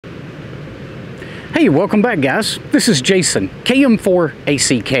Hey, welcome back guys. This is Jason,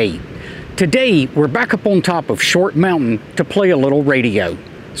 KM4ACK. Today, we're back up on top of Short Mountain to play a little radio.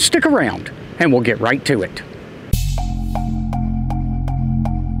 Stick around and we'll get right to it.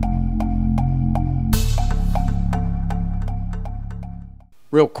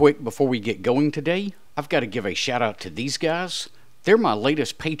 Real quick before we get going today, I've got to give a shout out to these guys. They're my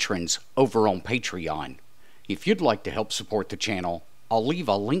latest patrons over on Patreon. If you'd like to help support the channel, I'll leave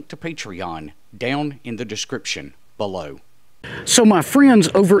a link to Patreon down in the description below. So my friends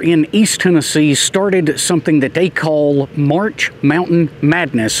over in East Tennessee started something that they call March Mountain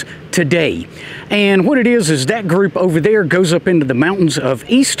Madness today. And what it is that group over there goes up into the mountains of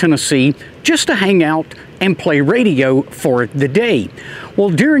East Tennessee just to hang out and play radio for the day. Well,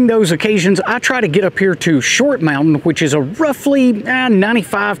 during those occasions, I try to get up here to Short Mountain, which is a roughly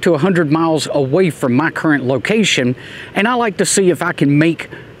 95 to 100 miles away from my current location, and I like to see if I can make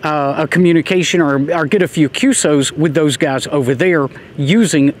a communication or get a few QSOs with those guys over there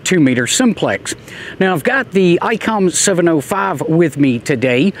using 2-meter simplex. Now I've got the ICOM 705 with me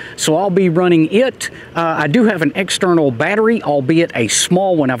today, so I'll be running it. I do have an external battery, albeit a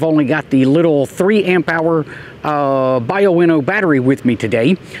small one. I've only got the little 3 amp hour Bioenno battery with me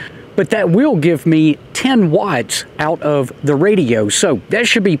today, but that will give me 10 watts out of the radio. So that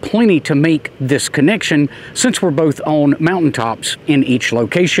should be plenty to make this connection. Since we're both on mountaintops in each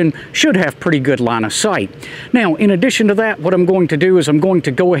location, should have pretty good line of sight. Now, in addition to that, what I'm going to do is I'm going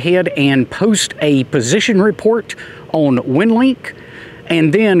to go ahead and post a position report on WinLink,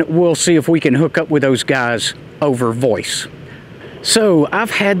 and then we'll see if we can hook up with those guys over voice. So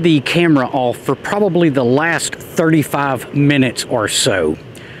I've had the camera off for probably the last 35 minutes or so.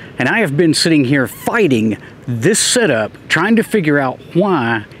 And I have been sitting here fighting this setup, trying to figure out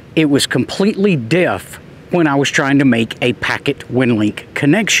why it was completely deaf when I was trying to make a packet WinLink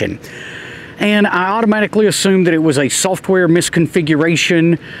connection. And I automatically assumed that it was a software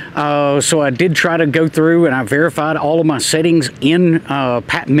misconfiguration. So I did try to go through and I verified all of my settings in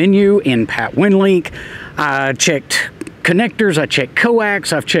Pat Menu, in Pat WinLink. I checked connectors, I checked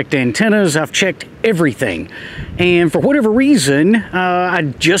coax, I've checked antennas, I've checked everything. And for whatever reason, I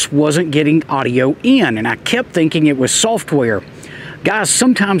just wasn't getting audio in, and I kept thinking it was software. Guys,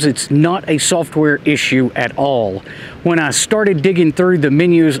 sometimes it's not a software issue at all. When I started digging through the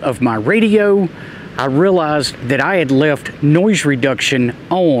menus of my radio, I realized that I had left noise reduction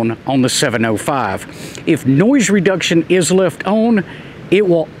on the 705. If noise reduction is left on, it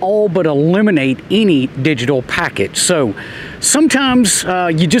will all but eliminate any digital packet. So sometimes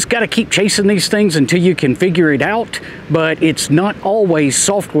you just got to keep chasing these things until you can figure it out, but it's not always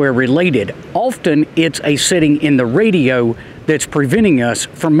software related. Often it's a setting in the radio that's preventing us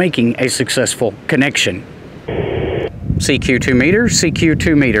from making a successful connection. CQ 2 meter, CQ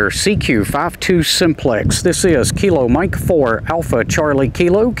 2 meter, CQ52 simplex. This is Kilo Mike 4 Alpha Charlie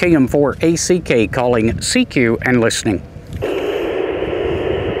Kilo, KM4ACK calling CQ and listening.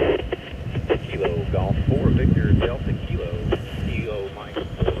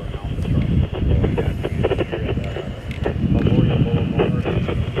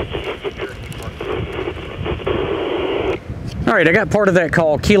 All right, I got part of that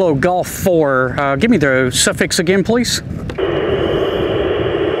call, Kilo Golf 4. Give me the suffix again, please.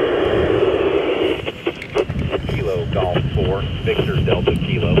 Kilo Golf 4, Victor Delta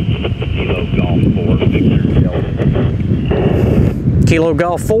Kilo. Kilo Golf 4, Victor Delta. Kilo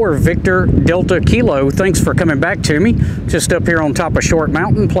Golf 4, Victor Delta Kilo. Thanks for coming back to me. Just up here on top of Short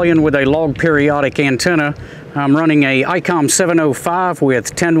Mountain, playing with a log periodic antenna. I'm running a ICOM 705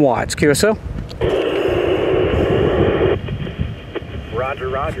 with 10 watts. QSL? Roger,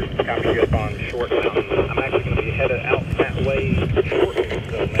 Roger. Copy you up on Short Mountain. I'm actually going to be headed out that way shortly,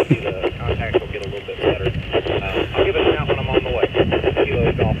 so maybe the contact will get a little bit better. I'll give it a shout when I'm on the way.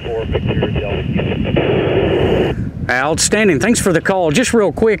 Kilo Golf 4, Victor Delta Kilo. Outstanding. Thanks for the call. Just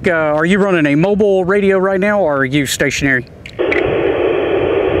real quick, are you running a mobile radio right now, or are you stationary?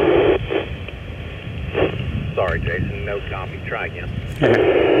 Sorry, Jason. No copy. Try again.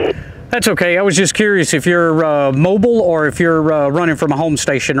 That's okay. I was just curious if you're mobile or if you're running from a home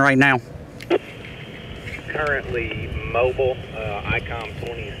station right now. Currently mobile, ICOM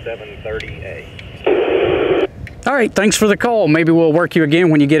 2730A. All right, thanks for the call. Maybe we'll work you again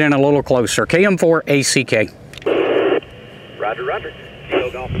when you get in a little closer. KM4ACK. Roger, Roger.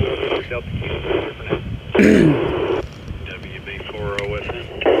 Kilo Golf 4, Delta Kilo for now. WB4OFM.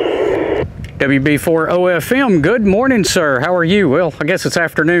 WB4OFM, good morning, sir. How are you? Well, I guess it's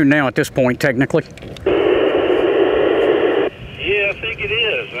afternoon now at this point, technically. Yeah, I think it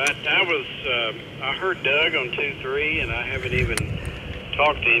is. I heard Doug on 2-3, and I haven't even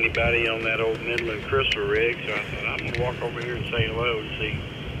talk to anybody on that old Midland Crystal rig, so I said, I'm going to walk over here and say hello and see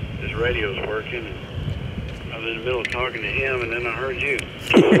if this radio's working. And I was in the middle of talking to him, and then I heard you.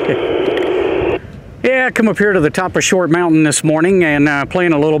 Yeah, I come up here to the top of Short Mountain this morning and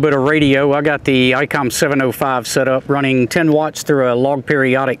playing a little bit of radio. I got the ICOM 705 set up, running 10 watts through a log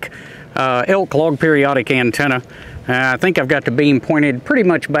periodic, elk log periodic antenna. I think I've got the beam pointed pretty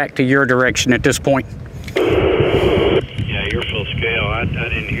much back to your direction at this point. Yeah, you're full scale. I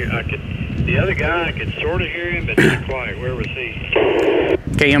didn't hear. The other guy, I could sort of hear him, but not quite. Where was he?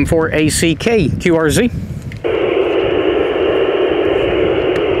 KM4ACK, QRZ.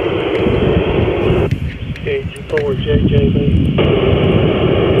 KG4JJB.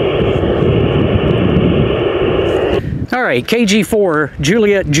 All right, KG4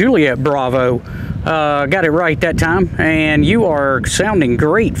 Juliet Bravo. Got it right that time, and you are sounding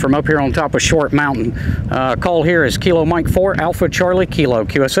great from up here on top of Short Mountain. Call here is Kilo Mike 4 Alpha Charlie Kilo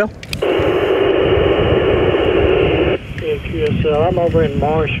QSL. Yeah, QSL. I'm over in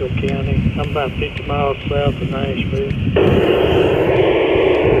Marshall County. I'm about 50 miles south of Nashville.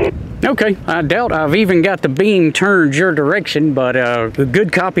 Okay, I doubt I've even got the beam turned your direction, but a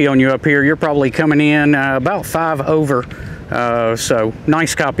good copy on you up here. You're probably coming in about 5 over. So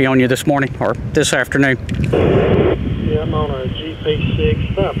nice copy on you this morning or this afternoon. Yeah, I'm on a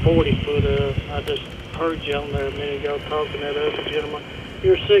GP6, about 40 foot up. I just heard you on there a minute ago talking to that other gentleman.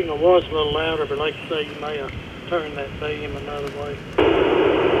 Your signal was a little louder, but like you say, you may have turned that beam another way.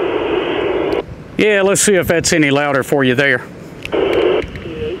 Yeah, let's see if that's any louder for you there.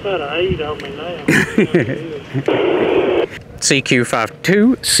 Yeah, he's about an 8 on me now.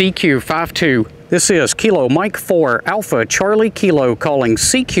 CQ52. This is Kilo Mike 4 Alpha Charlie Kilo calling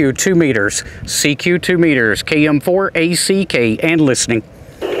CQ 2 meters. CQ 2 meters, KM4ACK, and listening.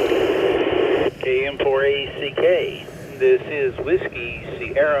 KM4ACK. This is Whiskey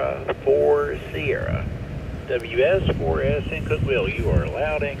Sierra 4 Sierra. WS4S in Cookeville. You are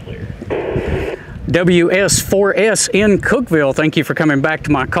loud and clear. WS4S in Cookeville, thank you for coming back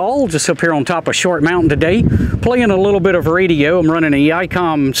to my call. Just up here on top of Short Mountain today, playing a little bit of radio. I'm running a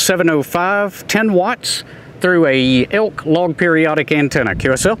ICOM 705, 10 watts through a elk log periodic antenna.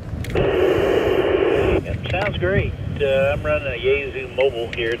 QSL? Yep, sounds great. I'm running a Yaesu mobile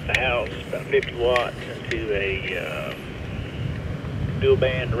here at the house, about 50 watts into a dual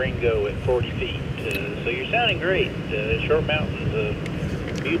band Ringo at 40 feet. So you're sounding great. Short Mountain's a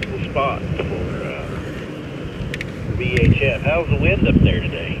beautiful spot for VHF. How's the wind up there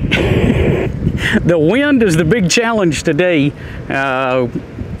today? The wind is the big challenge today.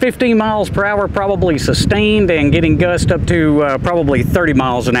 15 miles per hour probably sustained and getting gusts up to probably 30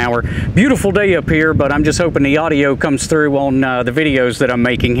 miles an hour. Beautiful day up here, but I'm just hoping the audio comes through on the videos that I'm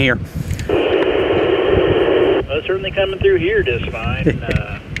making here. Well, it's certainly coming through here just fine.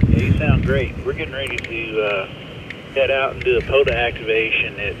 Yeah, you sound great. We're getting ready to head out and do a POTA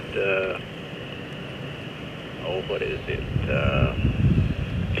activation at, what is it?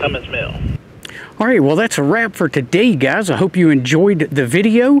 Cummins Mill. All right, well, that's a wrap for today, guys. I hope you enjoyed the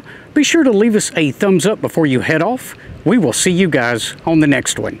video. Be sure to leave us a thumbs up before you head off. We will see you guys on the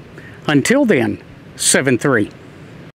next one. Until then, 7-3.